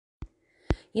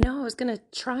I was going to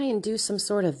try and do some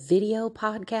sort of video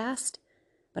podcast,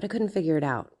 but I couldn't figure it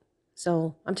out.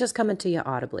 So I'm just coming to you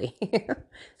audibly.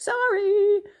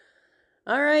 Sorry.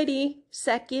 Alrighty.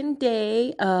 Second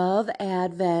day of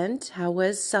Advent. How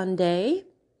was Sunday?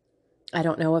 I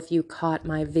don't know if you caught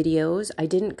my videos. I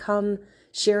didn't come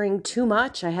sharing too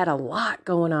much. I had a lot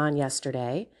going on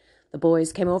yesterday. The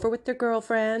boys came over with their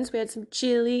girlfriends. We had some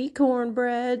chili,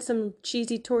 cornbread, some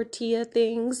cheesy tortilla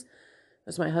things. It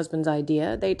was my husband's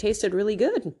idea. They tasted really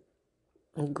good.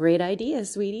 Great idea,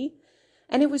 sweetie.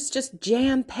 And it was just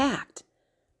jam-packed.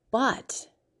 But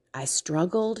I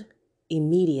struggled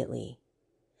immediately.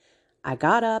 I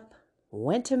got up,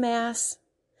 went to Mass.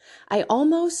 I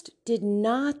almost did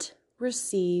not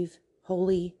receive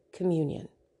Holy Communion.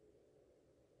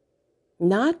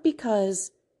 Not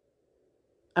because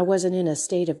I wasn't in a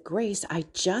state of grace. I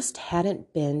just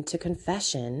hadn't been to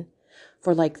confession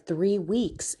for like 3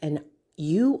 weeks. And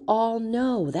you all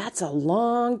know that's a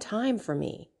long time for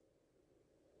me.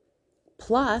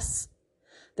 Plus,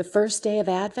 the first day of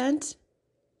Advent,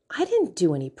 I didn't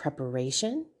do any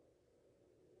preparation.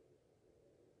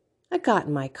 I got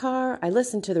in my car, I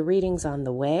listened to the readings on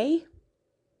the way,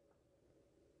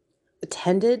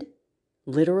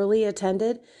 literally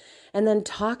attended, and then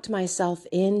talked myself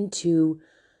into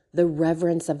the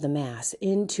reverence of the Mass,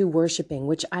 into worshiping,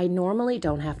 which I normally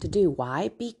don't have to do. Why?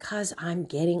 Because I'm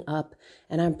getting up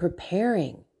and I'm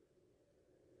preparing.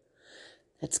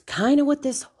 That's kind of what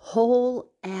this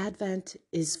whole Advent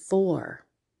is for.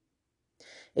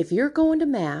 If you're going to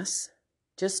Mass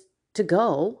just to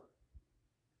go,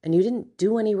 and you didn't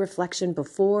do any reflection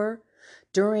before,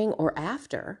 during, or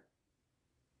after,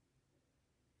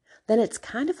 then it's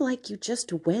kind of like you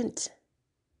just went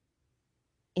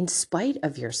in spite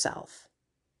of yourself.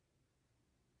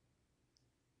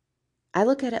 I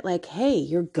look at it like, hey,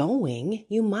 you're going,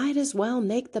 you might as well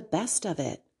make the best of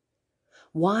it.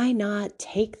 Why not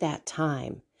take that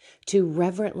time to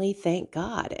reverently thank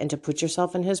God and to put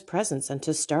yourself in His presence and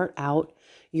to start out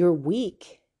your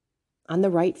week on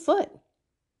the right foot?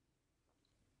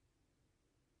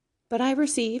 But I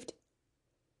received,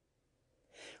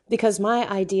 because my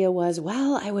idea was,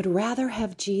 well, I would rather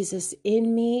have Jesus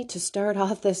in me to start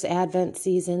off this Advent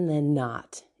season than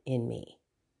not in me.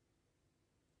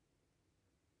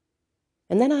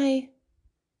 And then I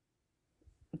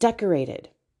decorated.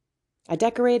 I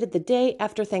decorated the day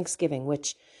after Thanksgiving,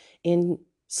 which in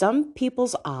some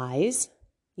people's eyes,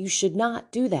 you should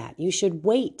not do that. You should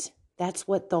wait. That's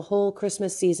what the whole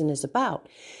Christmas season is about,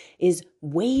 is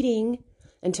waiting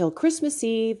until Christmas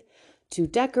Eve to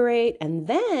decorate. And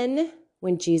then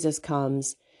when Jesus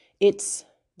comes, it's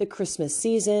the Christmas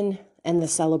season and the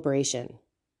celebration.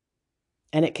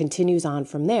 And it continues on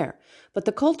from there. But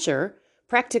the culture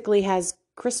practically has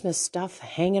Christmas stuff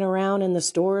hanging around in the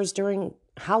stores during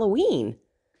Halloween.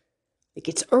 It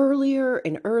gets earlier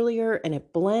and earlier, and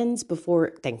it blends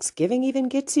before Thanksgiving even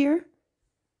gets here.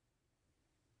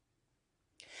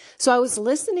 So I was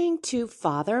listening to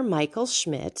Father Michael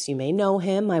Schmitz. You may know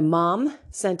him. My mom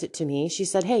sent it to me. She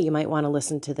said, hey, you might want to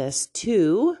listen to this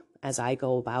too, as I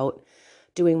go about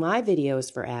doing my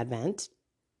videos for Advent.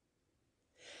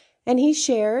 And he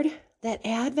shared that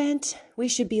Advent, we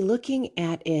should be looking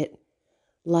at it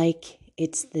like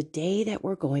it's the day that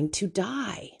we're going to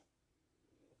die,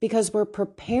 because we're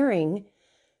preparing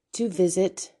to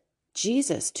visit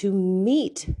Jesus, to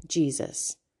meet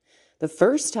Jesus. The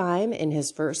first time in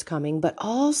His first coming, but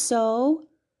also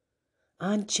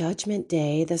on Judgment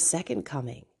Day, the second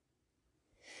coming.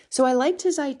 So I liked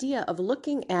his idea of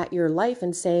looking at your life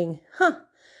and saying,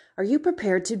 are you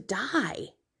prepared to die?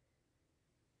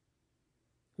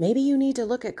 Maybe you need to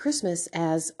look at Christmas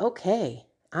as, okay,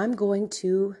 I'm going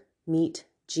to meet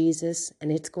Jesus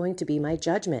and it's going to be my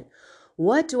judgment.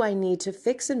 What do I need to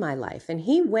fix in my life? And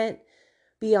he went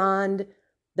beyond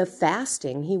the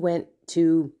fasting. He went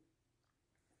to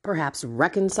perhaps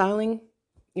reconciling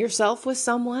yourself with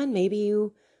someone. Maybe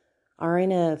you are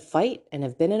in a fight and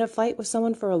have been in a fight with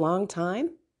someone for a long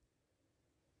time.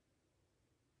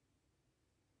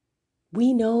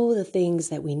 We know the things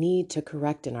that we need to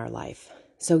correct in our life.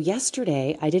 So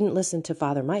yesterday, I didn't listen to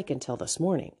Father Mike until this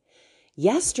morning.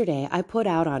 Yesterday, I put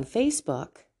out on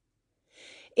Facebook,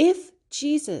 if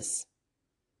Jesus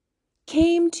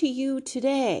came to you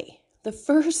today, the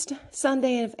first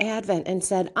Sunday of Advent, and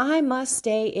said, I must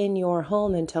stay in your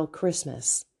home until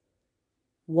Christmas,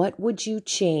 what would you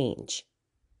change?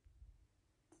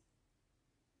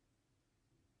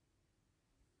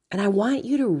 And I want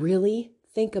you to really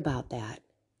think about that.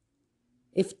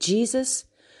 If Jesus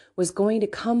was going to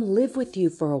come live with you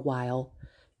for a while,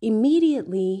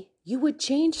 immediately you would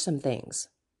change some things.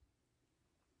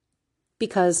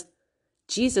 because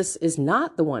Jesus is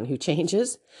not the one who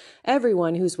changes.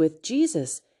 Everyone who's with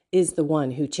Jesus is the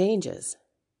one who changes.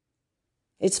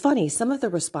 It's funny, some of the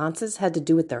responses had to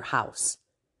do with their house.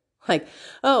 Like,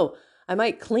 oh, I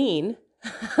might clean.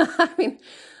 I mean,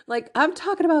 like, I'm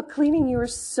talking about cleaning your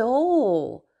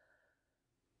soul.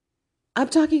 I'm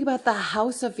talking about the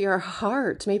house of your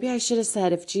heart. Maybe I should have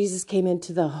said if Jesus came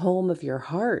into the home of your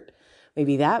heart,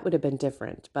 maybe that would have been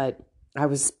different. But I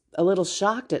was a little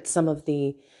shocked at some of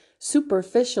the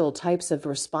superficial types of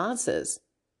responses.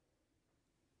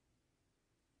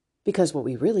 Because what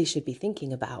we really should be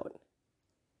thinking about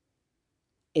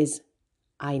is,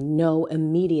 I know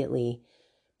immediately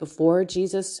before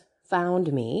Jesus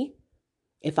found me,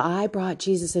 if I brought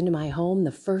Jesus into my home,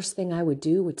 the first thing I would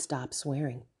do would stop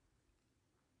swearing.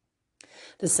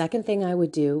 The second thing I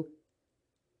would do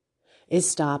is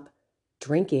stop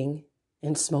drinking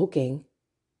and smoking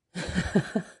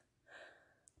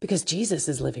because Jesus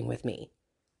is living with me.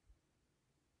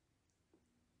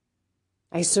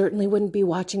 I certainly wouldn't be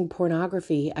watching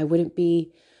pornography. I wouldn't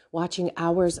be watching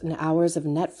hours and hours of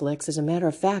Netflix. As a matter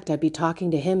of fact, I'd be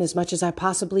talking to him as much as I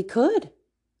possibly could.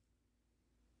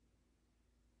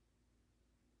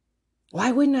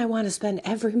 Why wouldn't I want to spend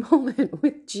every moment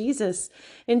with Jesus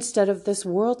instead of this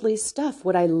worldly stuff?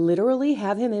 Would I literally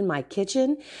have him in my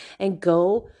kitchen and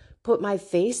go put my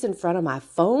face in front of my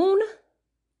phone?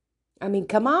 I mean,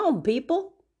 come on,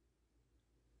 people.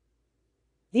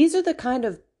 These are the kind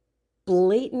of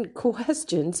blatant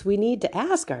questions we need to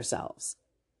ask ourselves.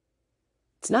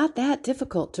 It's not that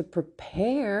difficult to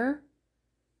prepare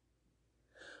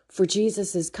for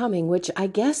Jesus' coming, which I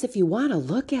guess if you want to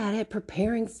look at it,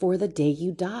 preparing for the day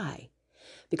you die.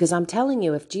 Because I'm telling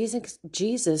you, if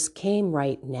Jesus came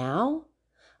right now,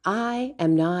 I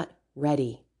am not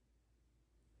ready.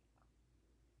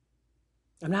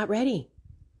 I'm not ready.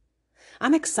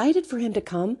 I'm excited for him to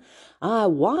come. I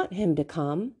want him to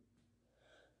come.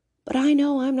 But I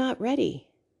know I'm not ready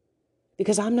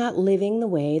because I'm not living the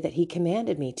way that he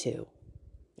commanded me to.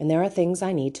 And there are things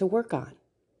I need to work on.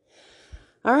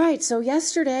 All right, so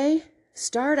yesterday,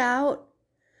 start out,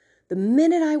 the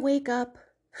minute I wake up,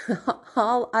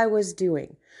 all I was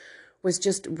doing was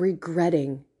just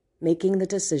regretting making the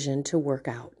decision to work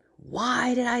out.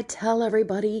 Why did I tell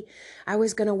everybody I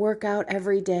was going to work out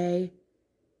every day?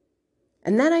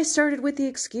 And then I started with the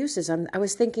excuses. I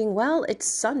was thinking, well, it's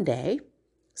Sunday.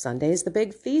 Sunday is the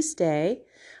big feast day.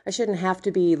 I shouldn't have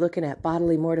to be looking at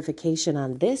bodily mortification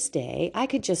on this day. I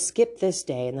could just skip this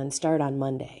day and then start on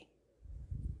Monday.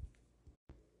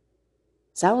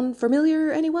 Sound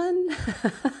familiar, anyone?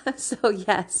 So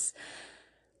yes,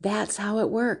 that's how it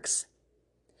works.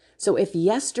 So if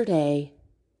yesterday,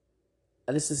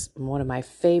 this is one of my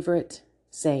favorite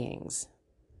sayings,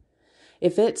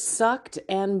 if it sucked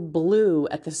and blew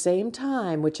at the same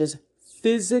time, which is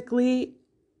physically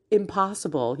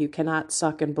impossible, you cannot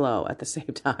suck and blow at the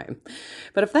same time.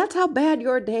 But if that's how bad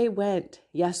your day went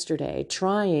yesterday,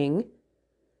 trying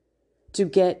to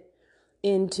get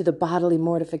into the bodily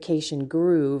mortification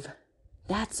groove,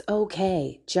 that's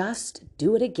okay. Just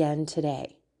do it again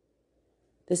today.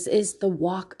 This is the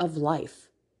walk of life.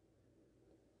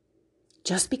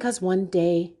 Just because one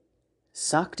day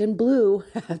sucked and blew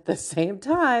at the same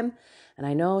time, and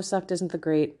I know sucked isn't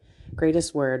the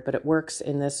greatest word, but it works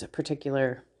in this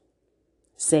particular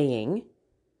saying,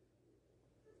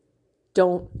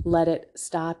 don't let it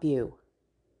stop you.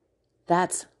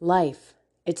 That's life.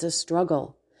 It's a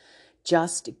struggle.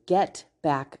 Just get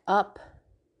back up,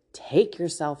 take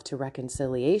yourself to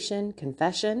reconciliation,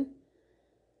 confession,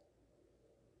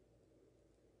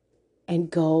 and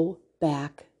go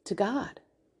back to God.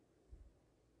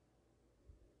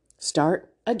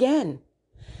 Start again.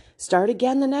 Start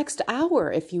again the next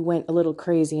hour if you went a little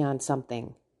crazy on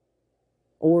something,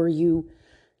 or you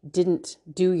didn't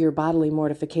do your bodily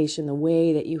mortification the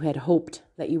way that you had hoped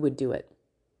that you would do it.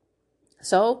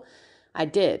 So I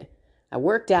did. I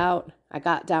worked out, I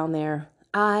got down there,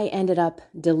 I ended up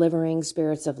delivering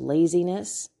spirits of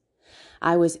laziness.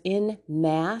 I was in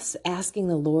Mass asking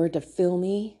the Lord to fill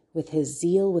me with his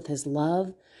zeal, with his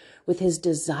love, with his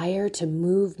desire to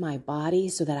move my body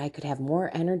so that I could have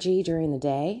more energy during the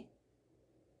day.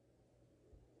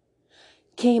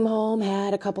 Came home,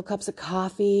 had a couple cups of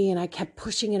coffee, and I kept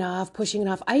pushing it off.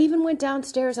 I even went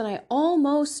downstairs and I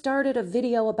almost started a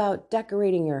video about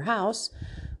decorating your house,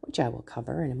 which I will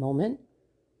cover in a moment.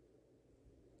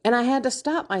 And I had to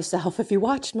stop myself. If you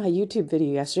watched my YouTube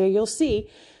video yesterday, you'll see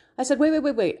I said,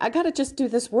 wait. I got to just do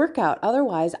this workout.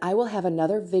 Otherwise, I will have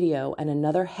another video and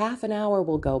another half an hour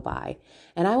will go by,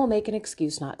 and I will make an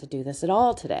excuse not to do this at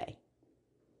all today.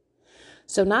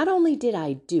 So not only did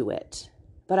I do it,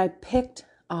 but I picked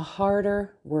a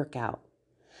harder workout.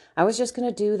 I was just going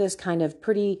to do this kind of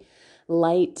pretty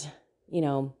light,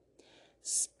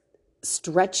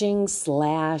 stretching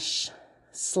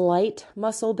 / slight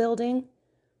muscle building.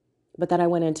 But then I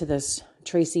went into this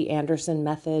Tracy Anderson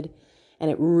method,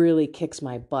 and it really kicks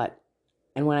my butt.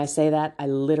 And when I say that, I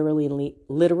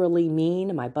literally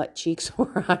mean my butt cheeks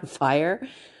were on fire.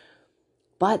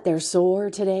 But they're sore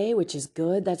today, which is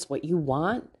good. That's what you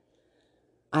want.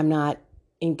 I'm not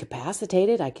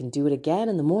incapacitated. I can do it again.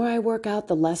 And the more I work out,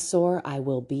 the less sore I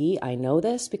will be. I know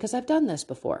this because I've done this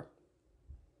before.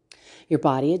 Your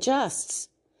body adjusts.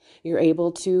 You're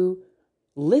able to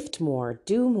lift more,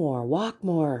 do more, walk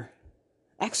more,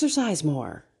 exercise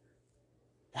more,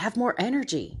 have more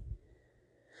energy.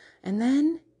 And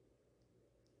then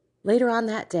later on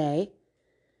that day,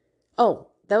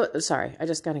 I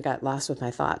just kind of got lost with my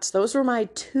thoughts. Those were my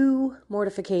 2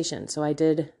 mortifications. So I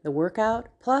did the workout,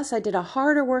 plus I did a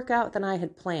harder workout than I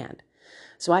had planned.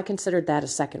 So I considered that a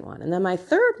second one. And then my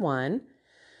third one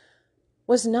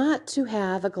was not to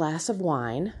have a glass of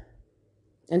wine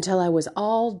until I was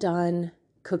all done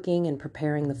cooking and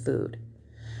preparing the food,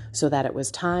 so that it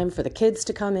was time for the kids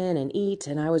to come in and eat,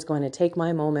 and I was going to take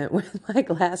my moment with my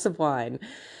glass of wine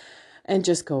and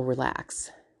just go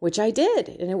relax, which I did,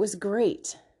 and it was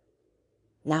great.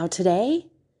 Now today,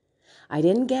 I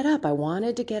didn't get up. I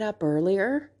wanted to get up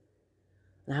earlier,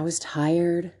 and I was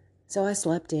tired, so I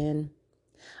slept in.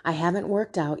 I haven't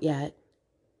worked out yet.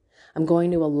 I'm going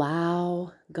to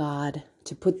allow God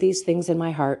to put these things in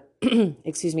my heart.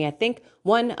 Excuse me. I think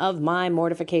one of my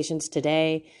mortifications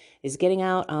today is getting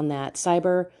out on that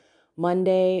Cyber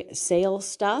Monday sale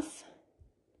stuff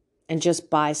and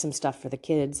just buy some stuff for the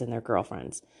kids and their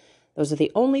girlfriends. Those are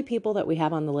the only people that we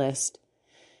have on the list.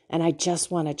 And I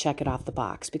just want to check it off the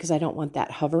box because I don't want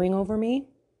that hovering over me.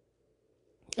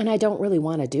 And I don't really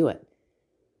want to do it.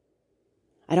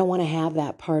 I don't want to have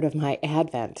that part of my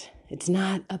Advent. It's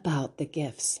not about the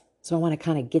gifts. So I want to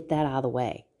kind of get that out of the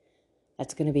way.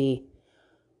 That's going to be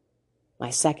my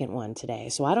second one today.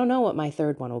 So I don't know what my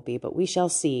third one will be, but we shall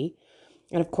see.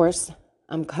 And of course,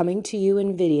 I'm coming to you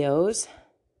in videos.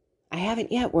 I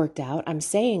haven't yet worked out. I'm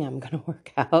saying I'm going to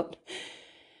work out.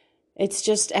 It's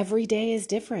just every day is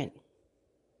different.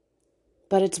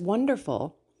 But it's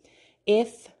wonderful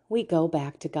if we go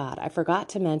back to God. I forgot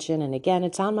to mention, and again,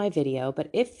 it's on my video, but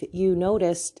if you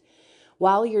noticed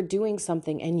while you're doing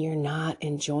something and you're not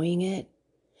enjoying it,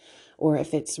 or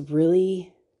if it's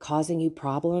really causing you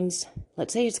problems,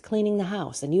 let's say it's cleaning the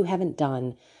house and you haven't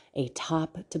done a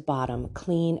top to bottom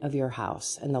clean of your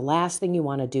house, and the last thing you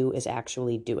want to do is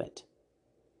actually do it.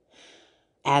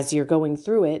 As you're going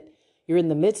through it, you're in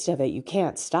the midst of it, you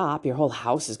can't stop, your whole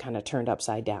house is kind of turned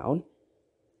upside down,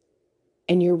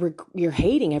 and you're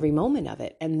hating every moment of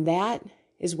it. And that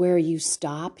is where you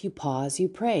stop, you pause, you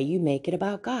pray, you make it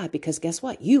about God, because guess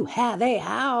what? You have a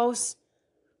house.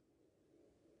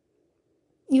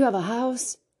 You have a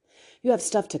house. You have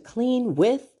stuff to clean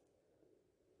with.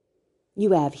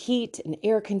 You have heat and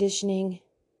air conditioning.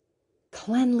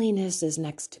 Cleanliness is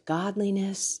next to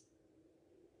godliness.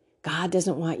 God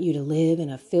doesn't want you to live in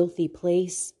a filthy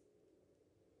place.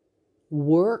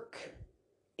 Work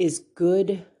is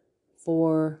good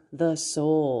for the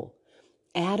soul.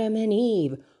 Adam and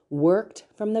Eve worked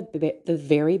from the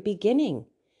very beginning.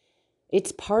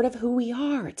 It's part of who we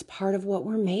are. It's part of what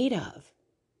we're made of.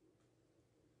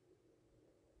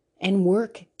 And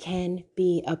work can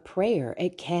be a prayer.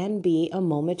 It can be a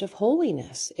moment of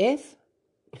holiness. If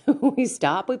we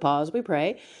stop, we pause, we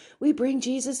pray, we bring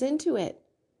Jesus into it.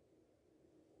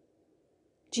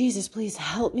 Jesus, please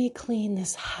help me clean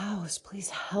this house. Please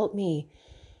help me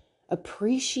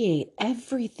appreciate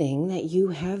everything that you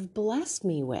have blessed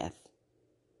me with.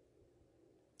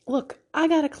 Look, I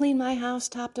got to clean my house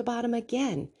top to bottom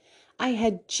again. I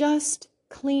had just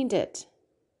cleaned it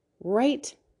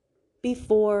right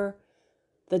before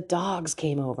the dogs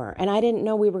came over, and I didn't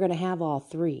know we were going to have all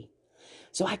 3.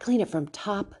 So I clean it from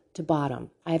top to bottom.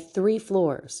 I have 3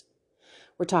 floors.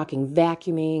 We're talking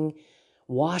vacuuming,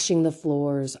 washing the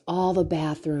floors, all the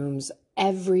bathrooms,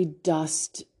 every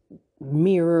dust,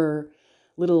 mirror,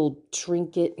 little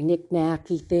trinket,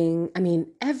 knick-knacky thing. I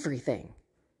mean, everything.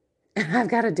 And I've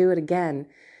got to do it again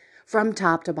from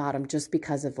top to bottom just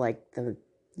because of like the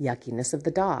yuckiness of the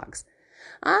dogs.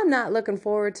 I'm not looking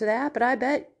forward to that, but I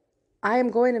bet I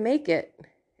am going to make it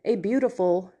a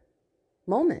beautiful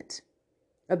moment,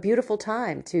 a beautiful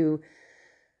time to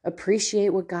appreciate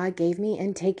what God gave me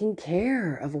and taking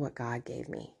care of what God gave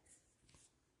me.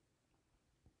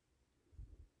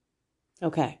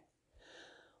 Okay.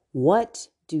 What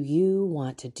do you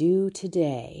want to do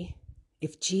today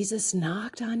if Jesus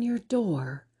knocked on your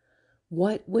door,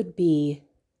 what would be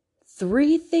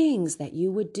 3 things that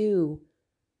you would do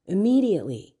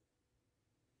immediately?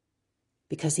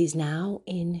 Because he's now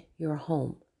in your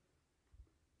home.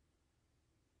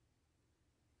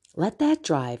 Let that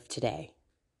drive today.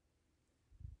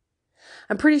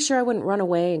 I'm pretty sure I wouldn't run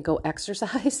away and go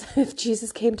exercise if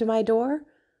Jesus came to my door.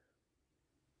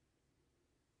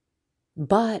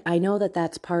 But I know that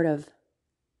that's part of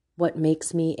what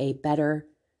makes me a better,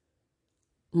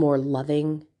 more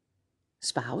loving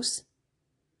spouse.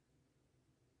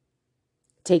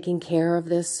 Taking care of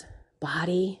this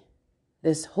body,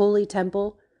 this holy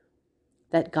temple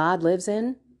that God lives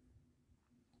in.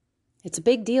 It's a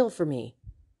big deal for me.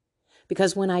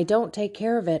 Because when I don't take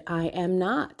care of it, I am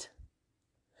not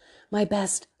my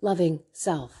best loving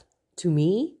self to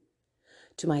me,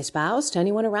 to my spouse, to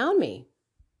anyone around me.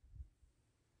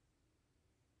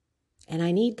 And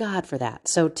I need God for that.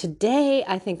 So today,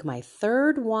 I think my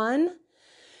third one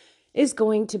is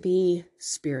going to be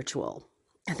spiritual.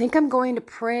 I think I'm going to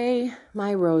pray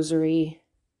my rosary,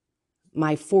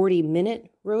 my 40-minute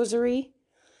rosary,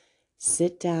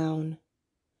 sit down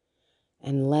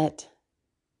and let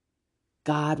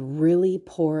God really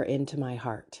pour into my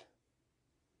heart.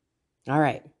 All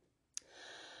right.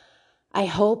 I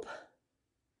hope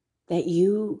that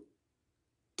you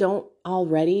don't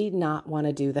already not want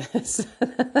to do this.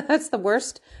 That's the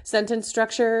worst sentence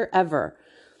structure ever.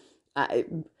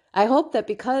 I hope that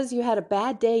because you had a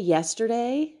bad day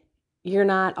yesterday, you're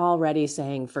not already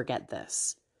saying, forget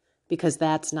this. Because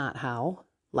that's not how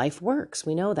life works.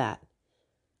 We know that.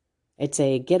 It's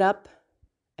a get up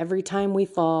every time we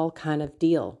fall kind of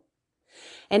deal.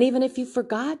 And even if you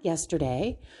forgot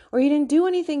yesterday or you didn't do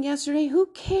anything yesterday, who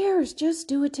cares? Just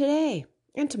do it today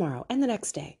and tomorrow and the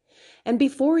next day. And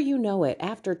before you know it,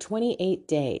 after 28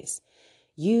 days,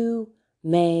 you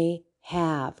may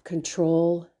have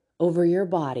control over your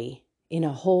body in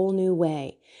a whole new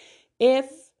way if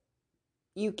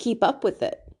you keep up with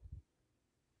it.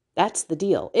 That's the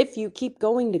deal. If you keep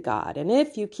going to God and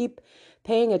if you keep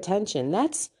paying attention,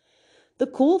 that's the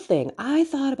cool thing. I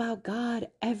thought about God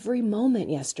every moment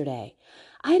yesterday.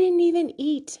 I didn't even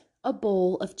eat a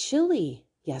bowl of chili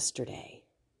yesterday.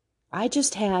 I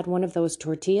just had one of those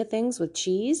tortilla things with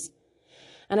cheese,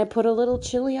 and I put a little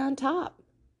chili on top.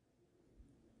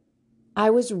 I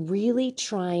was really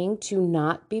trying to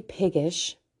not be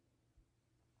piggish.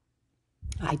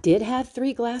 I did have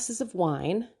 3 glasses of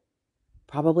wine.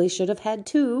 Probably should have had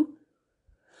 2.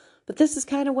 But this is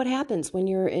kind of what happens when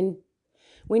you're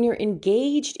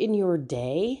engaged in your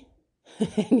day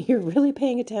and you're really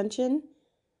paying attention.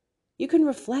 You can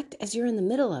reflect as you're in the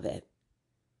middle of it.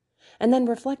 And then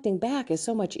reflecting back is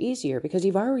so much easier because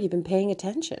you've already been paying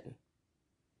attention.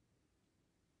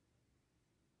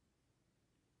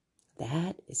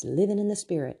 That is living in the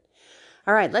Spirit.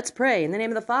 All right, let's pray. In the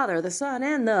name of the Father, the Son,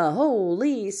 and the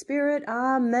Holy Spirit.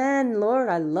 Amen. Lord,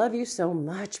 I love you so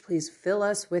much. Please fill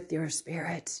us with your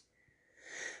Spirit.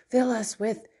 Fill us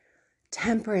with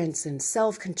temperance and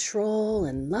self-control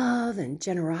and love and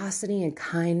generosity and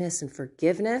kindness and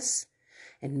forgiveness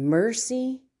and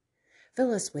mercy.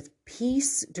 Fill us with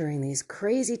peace during these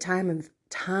crazy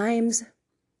times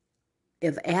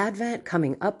of Advent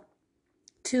coming up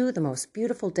to the most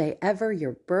beautiful day ever,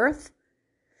 your birth.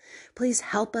 Please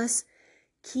help us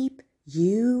keep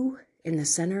you in the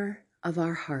center of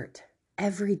our heart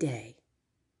every day.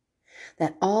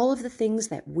 That all of the things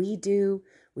that we do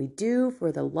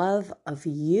for the love of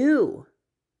you,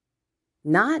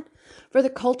 not for the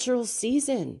cultural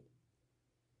season.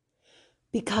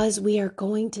 Because we are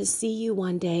going to see you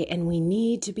one day and we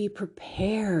need to be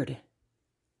prepared.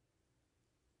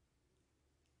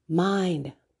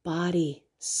 Mind, body,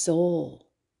 soul.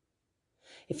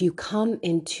 If you come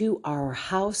into our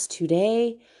house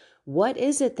today, what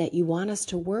is it that you want us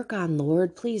to work on,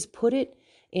 Lord? Please put it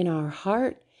in our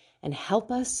heart and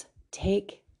help us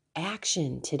take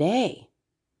action today.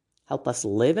 Help us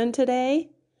live in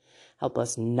today. Help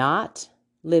us not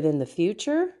live in the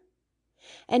future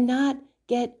and not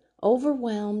get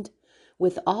overwhelmed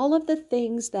with all of the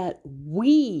things that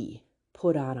we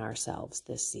put on ourselves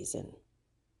this season.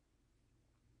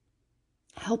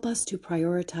 Help us to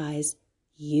prioritize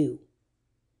you.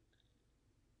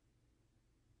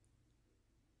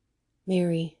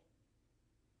 Mary,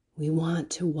 we want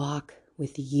to walk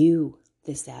with you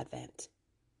this Advent.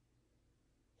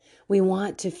 We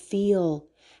want to feel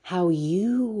how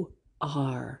you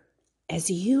are as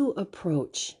you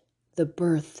approach the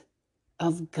birth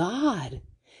of God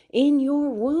in your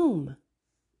womb.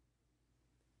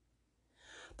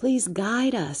 Please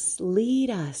guide us, lead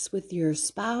us with your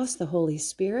spouse, the Holy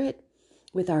Spirit,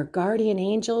 with our guardian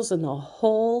angels and the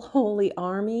whole holy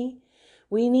army.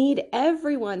 We need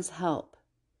everyone's help.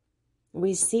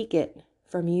 We seek it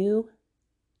from you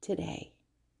today.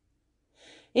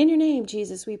 In your name,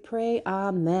 Jesus, we pray.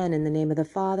 Amen. In the name of the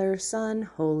Father, Son,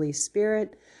 Holy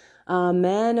Spirit.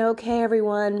 Amen. Okay,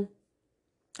 everyone.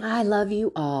 I love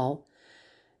you all.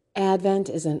 Advent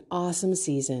is an awesome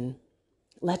season.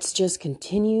 Let's just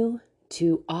continue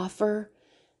to offer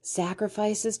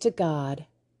sacrifices to God.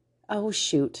 Oh,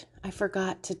 shoot. I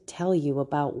forgot to tell you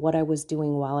about what I was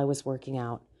doing while I was working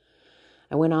out.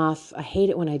 I went off. I hate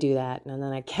it when I do that. And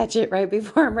then I catch it right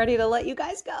before I'm ready to let you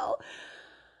guys go.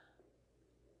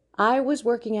 I was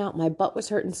working out. My butt was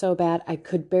hurting so bad. I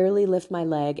could barely lift my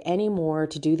leg anymore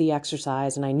to do the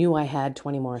exercise. And I knew I had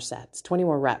 20 more sets, 20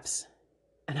 more reps.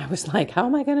 And I was like, how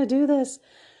am I going to do this?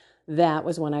 That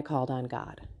was when I called on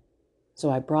God. So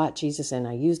I brought Jesus in.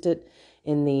 I used it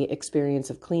in the experience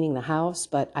of cleaning the house,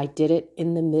 but I did it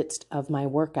in the midst of my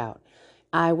workout.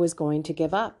 I was going to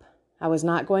give up. I was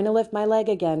not going to lift my leg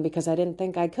again because I didn't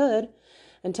think I could,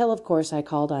 until, of course, I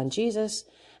called on Jesus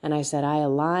and I said, I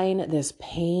align this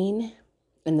pain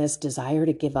and this desire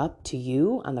to give up to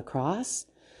you on the cross.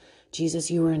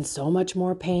 Jesus, you were in so much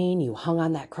more pain. You hung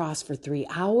on that cross for 3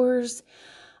 hours.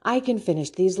 I can finish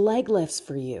these leg lifts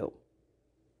for you.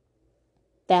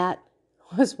 That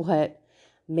was what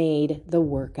made the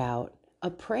workout a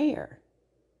prayer.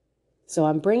 So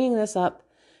I'm bringing this up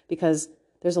because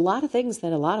there's a lot of things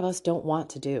that a lot of us don't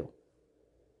want to do.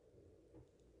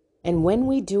 And when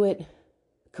we do it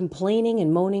complaining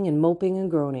and moaning and moping and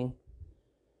groaning,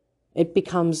 it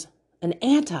becomes an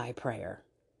anti-prayer.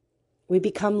 We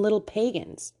become little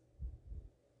pagans.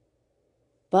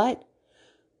 But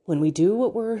when we do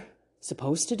what we're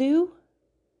supposed to do,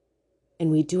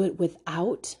 and we do it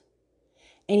without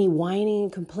any whining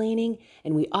and complaining,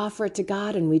 and we offer it to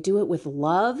God, and we do it with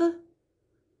love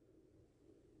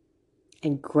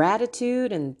and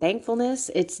gratitude and thankfulness,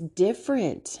 it's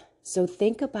different. So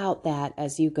think about that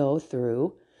as you go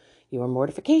through your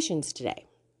mortifications today.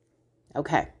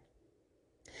 Okay.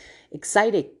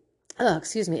 Exciting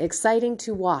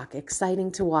to walk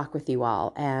with you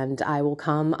all. And I will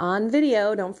come on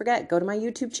video. Don't forget, go to my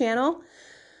YouTube channel,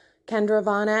 Kendra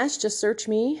Von Ash. Just search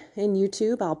me in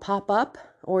YouTube. I'll pop up.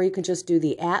 Or you can just do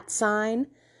the @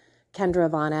 Kendra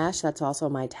Von Ash. That's also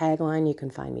my tagline. You can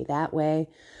find me that way.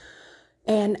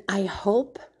 And I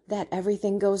hope that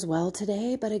everything goes well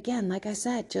today. But again, like I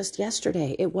said, just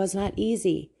yesterday, it was not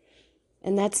easy.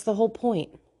 And that's the whole point.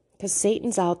 Because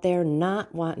Satan's out there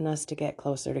not wanting us to get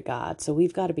closer to God. So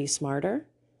we've got to be smarter.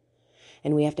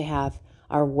 And we have to have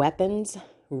our weapons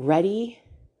ready,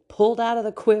 pulled out of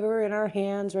the quiver in our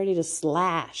hands, ready to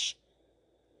slash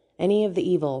any of the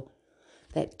evil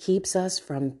that keeps us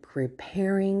from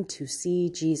preparing to see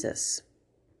Jesus.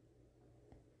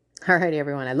 All right,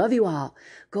 everyone. I love you all.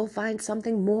 Go find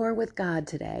something more with God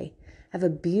today. Have a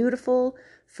beautiful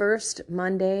first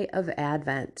Monday of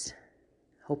Advent.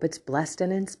 Hope it's blessed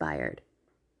and inspired.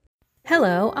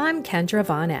 Hello, I'm Kendra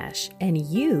Von Ash, and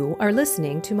you are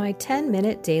listening to my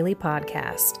 10-minute daily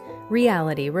podcast,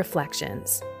 Reality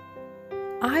Reflections.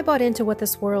 I bought into what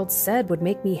this world said would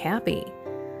make me happy.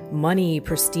 Money,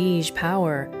 prestige,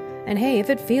 power. And hey, if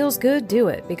it feels good, do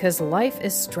it, because life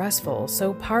is stressful,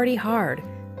 so party hard.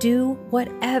 Do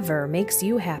whatever makes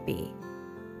you happy.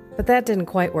 But that didn't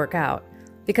quite work out,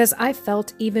 because I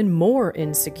felt even more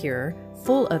insecure,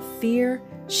 full of fear,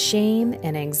 shame,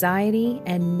 and anxiety,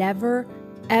 and never,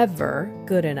 ever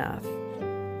good enough.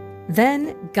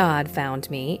 Then God found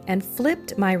me and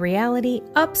flipped my reality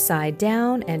upside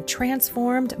down and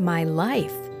transformed my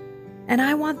life. And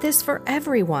I want this for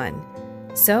everyone.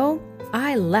 So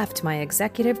I left my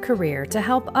executive career to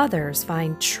help others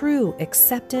find true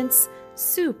acceptance,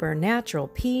 supernatural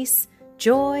peace,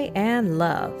 joy, and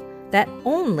love that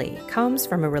only comes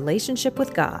from a relationship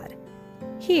with God.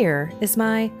 Here is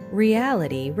my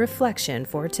reality reflection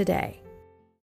for today.